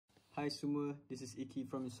Hi semua, this is Iki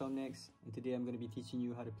from Insomniacs, and today I'm going to be teaching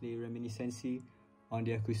you how to play Reminisensi on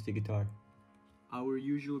the acoustic guitar. Our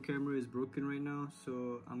usual camera is broken right now,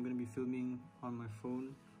 so I'm going to be filming on my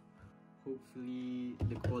phone. Hopefully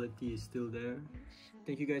the quality is still there.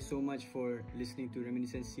 Thank you guys so much for listening to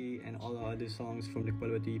Reminisensi and all our other songs from the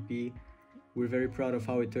Kepala EP. We're very proud of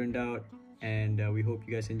how it turned out, and we hope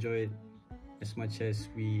you guys enjoy it as much as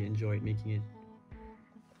we enjoyed making it.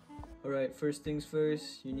 Alright, first things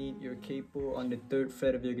first, you need your capo on the 3rd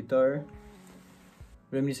fret of your guitar.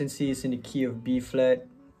 Reminisensi is in the key of B flat,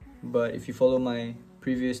 but if you follow my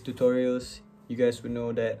previous tutorials, you guys would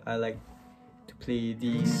know that I like to play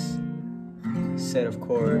these set of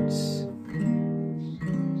chords.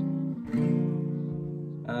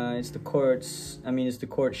 It's the chord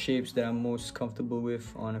shapes that I'm most comfortable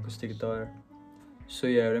with on acoustic guitar. So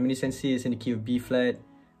yeah, Reminisensi is in the key of B flat,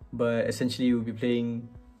 but essentially we'll be playing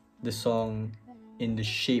the song in the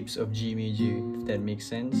shapes of G major, if that makes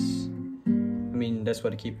sense. I mean, that's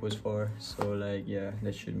what the capo was for, so like, yeah,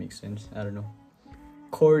 that should make sense. I don't know.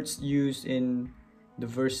 Chords used in the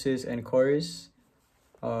verses and chorus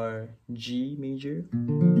are G major,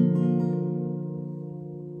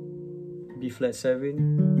 B flat 7,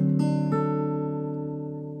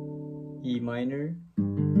 E minor,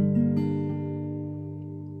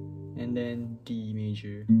 and then D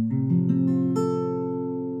major.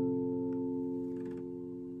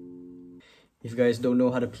 If you guys don't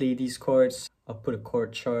know how to play these chords, I'll put a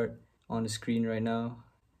chord chart on the screen right now.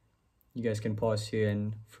 You guys can pause here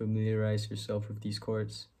and familiarize yourself with these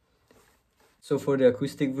chords. So for the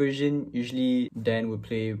acoustic version, usually Dan would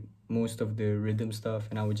play most of the rhythm stuff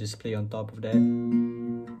and I would just play on top of that.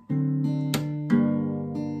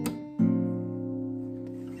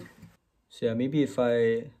 So yeah, maybe if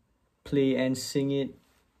I play and sing it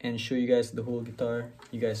and show you guys the whole guitar,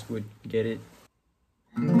 you guys would get it.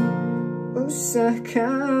 Usah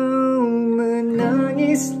kau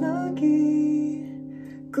menangis lagi,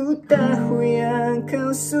 ku tahu yang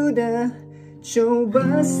kau sudah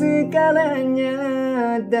coba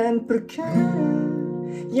segalanya, dan perkara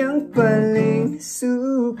yang paling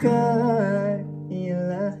sukar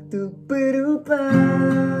ialah untuk berubah.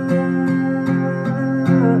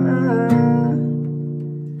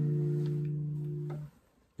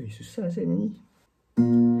 Susah saya nyanyi.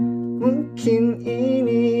 Mungkin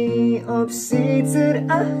ini opsi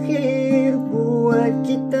terakhir buat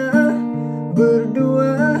kita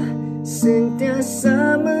berdua,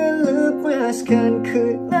 sentiasa melepaskan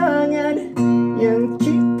kenangan yang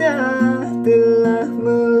kita telah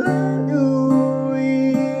melalui.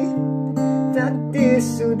 Takdir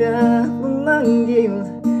sudah memanggil,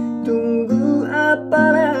 tunggu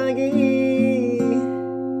apa lagi?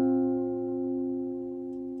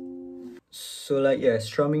 So like, yeah,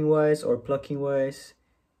 strumming wise or plucking wise,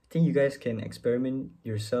 I think you guys can experiment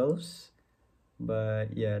yourselves.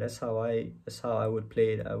 But yeah, that's how I would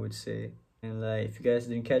play it, I would say. And like, if you guys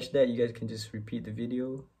didn't catch that, you guys can just repeat the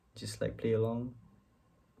video, just like play along.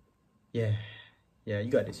 Yeah, you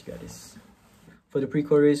got this, you got this. For the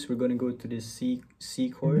pre-chorus, we're gonna go to the C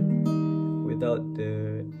chord without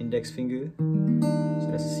the index finger.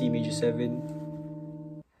 So that's C major 7.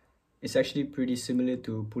 It's actually pretty similar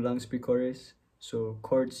to Pulang's pre-chorus. So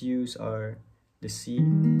chords used are the C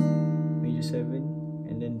major 7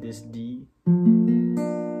 and then this D.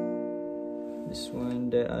 This one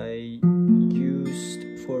that I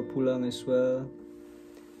used for Pulang as well.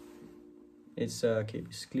 It's okay,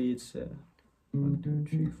 basically it's 1, 2,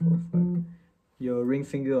 3, 4, 5. Your ring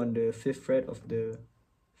finger on the 5th fret of the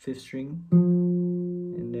 5th string,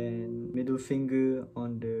 and then middle finger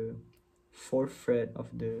on the 4th fret of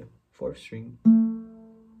the 4th string,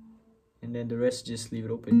 and then the rest just leave it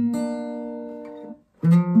open.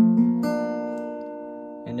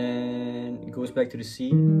 And then it goes back to the C,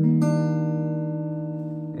 and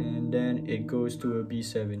then it goes to a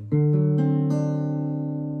B7.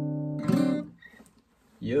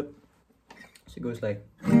 Yep, so it goes like.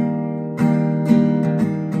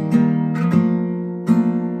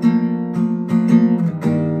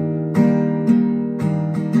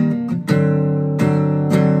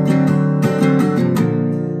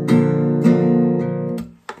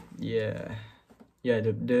 Yeah,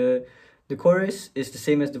 the chorus is the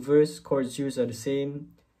same as the verse. Chords used are the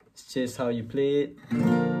same. It's just how you play it.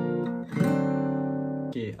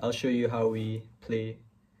 Okay, I'll show you how we play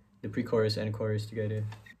the pre-chorus and chorus together.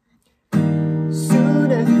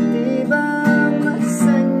 Sudah tiba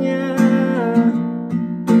masanya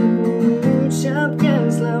mengucapkan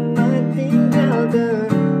selamat tinggal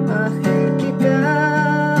terakhir kita.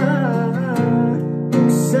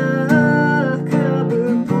 Usah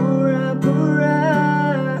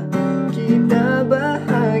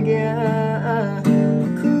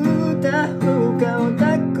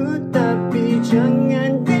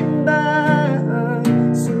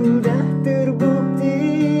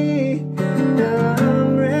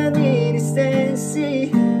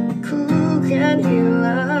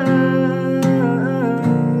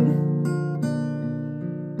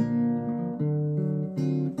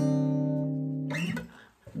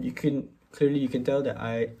clearly you can tell that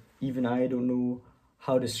even I don't know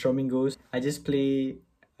how the strumming goes. I just play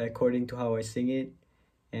according to how I sing it,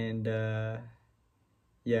 and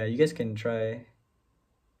yeah, you guys can try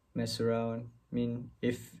mess around. I mean,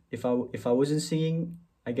 if I wasn't singing,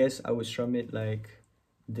 I guess I would strum it like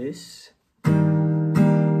this.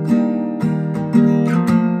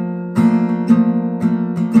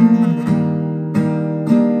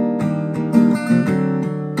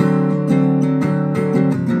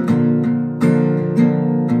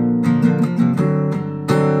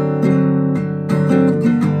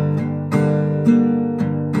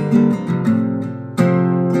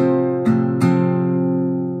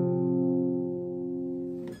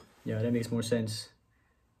 Yeah, that makes more sense.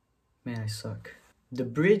 Man, I suck. The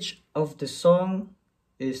bridge of the song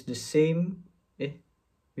is the same. We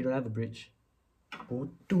don't have a bridge.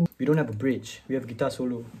 We don't have a bridge. We have guitar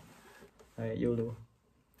solo. Alright, YOLO.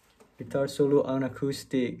 Guitar solo on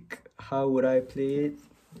acoustic. How would I play it?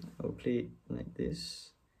 I'll play it like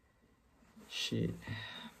this. Shit.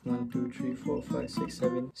 1, 2, 3, 4, 5, 6,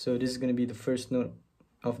 7. So this is gonna be the first note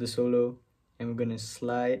of the solo, and we're gonna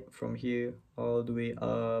slide from here all the way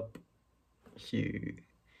up here.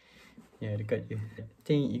 Yeah, dekat here. I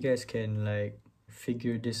think you guys can like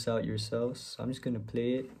figure this out yourselves. So I'm just gonna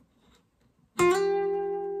play it.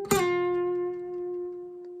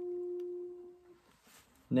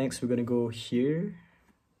 Next, we're gonna go here.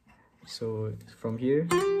 So from here,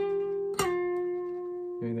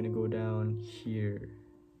 we're gonna go down here.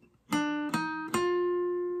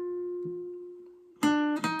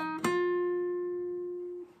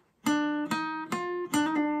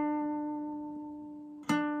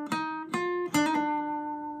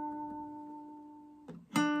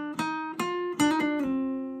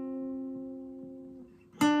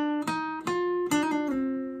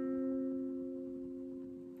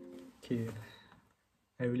 Okay,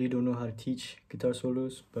 I really don't know how to teach guitar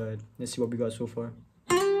solos, but let's see what we got so far.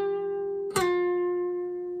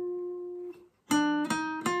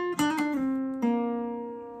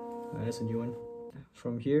 That's a new one.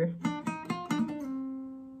 From here,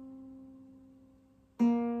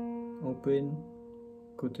 open,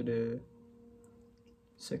 go to the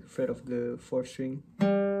 2nd fret of the 4th string.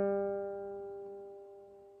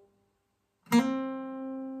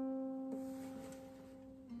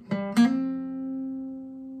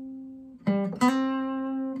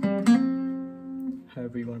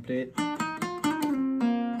 However you want to play it.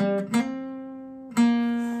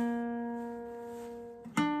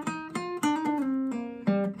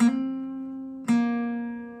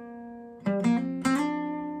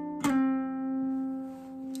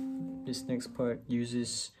 This next part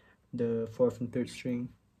uses the 4th and 3rd string.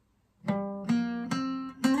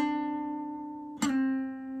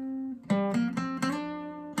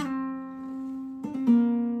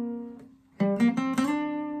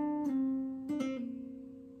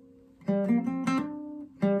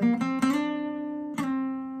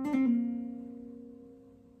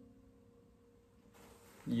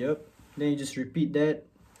 Yep, then you just repeat that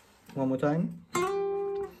one more time.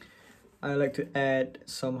 I like to add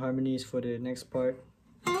some harmonies for the next part.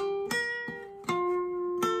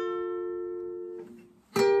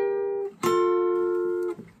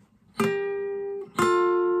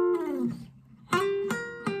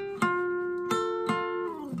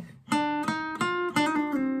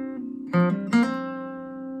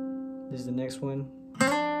 This is the next one.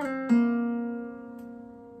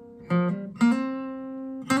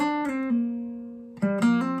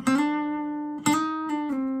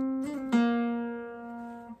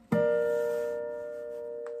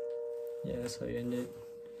 Yeah, that's how you end it.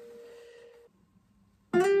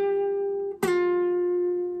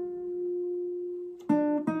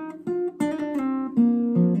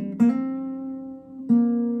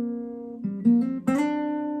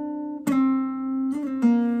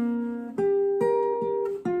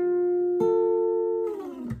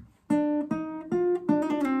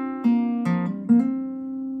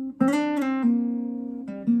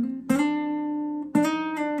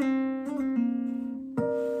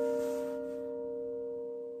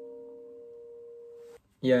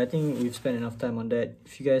 Yeah, I think we've spent enough time on that.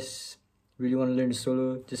 If you guys really want to learn the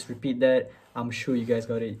solo, just repeat that. I'm sure you guys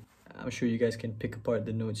got it. I'm sure you guys can pick apart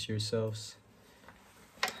the notes yourselves.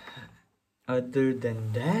 Other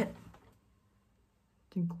than that, I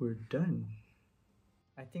think we're done.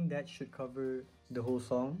 I think that should cover the whole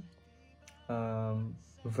song.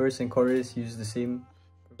 Verse and chorus use the same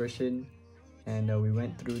progression, and we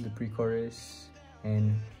went through the pre-chorus,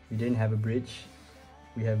 and we didn't have a bridge.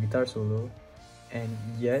 We have guitar solo. And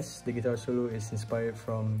yes, the guitar solo is inspired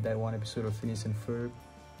from that one episode of Phineas and Ferb.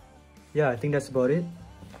 Yeah, I think that's about it.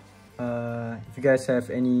 If you guys have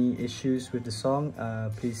any issues with the song,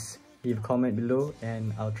 please leave a comment below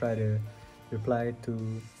and I'll try to reply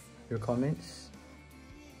to your comments.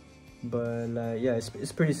 But yeah,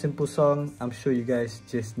 it's a pretty simple song. I'm sure you guys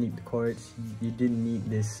just need the chords. You didn't need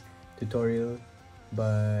this tutorial,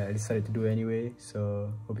 but I decided to do it anyway. So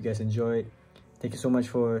hope you guys enjoyed. Thank you so much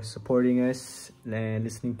for supporting us and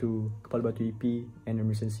listening to Kepala Batu EP and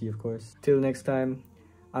Reminisensi, of course. Till next time,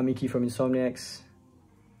 I'm Iki from Insomniacs.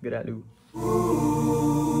 Gerak lu.